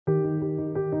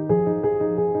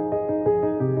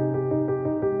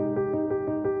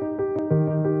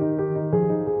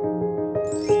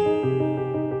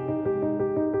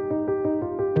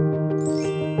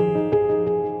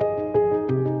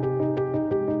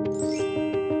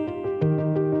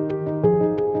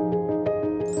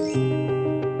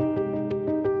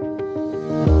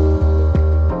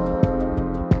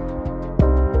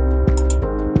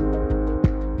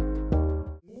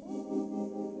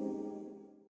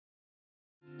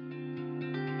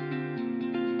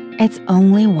It's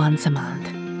only once a month.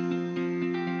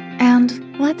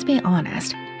 And let's be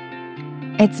honest,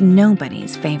 it's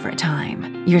nobody's favorite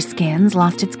time. Your skin's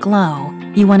lost its glow,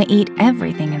 you want to eat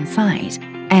everything in sight,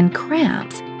 and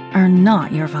cramps are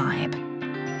not your vibe.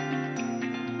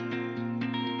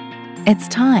 It's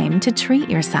time to treat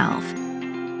yourself.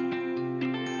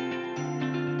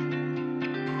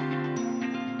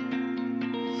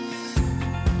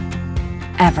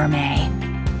 Evermay.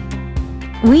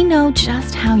 We know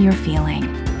just how you're feeling,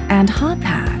 and hot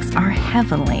packs are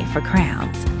heavenly for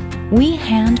cramps. We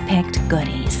hand-picked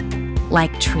goodies,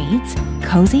 like treats,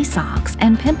 cozy socks,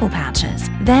 and pimple patches,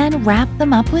 then wrap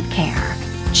them up with care,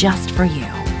 just for you.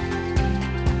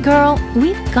 Girl,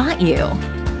 we've got you.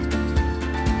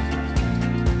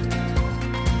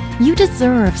 You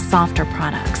deserve softer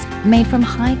products made from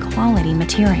high-quality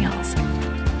materials.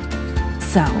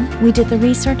 So, we did the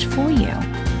research for you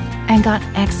and got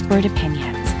expert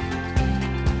opinions.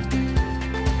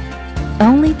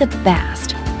 Only the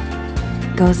best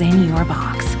goes in your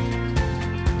box.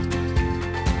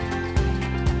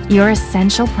 Your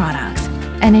essential products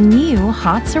and a new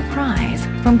hot surprise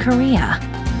from Korea.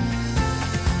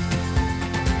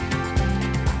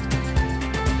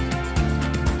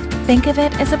 Think of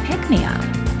it as a pick-me-up.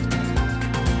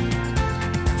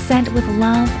 Sent with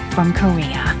love from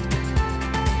Korea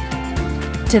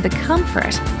to the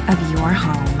comfort of your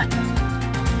home.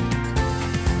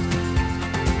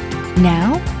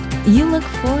 Now, you look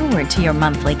forward to your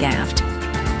monthly gift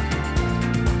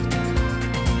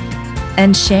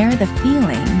and share the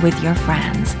feeling with your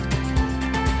friends.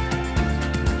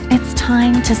 It's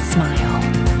time to smile.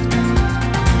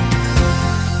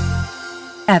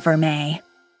 Evermay.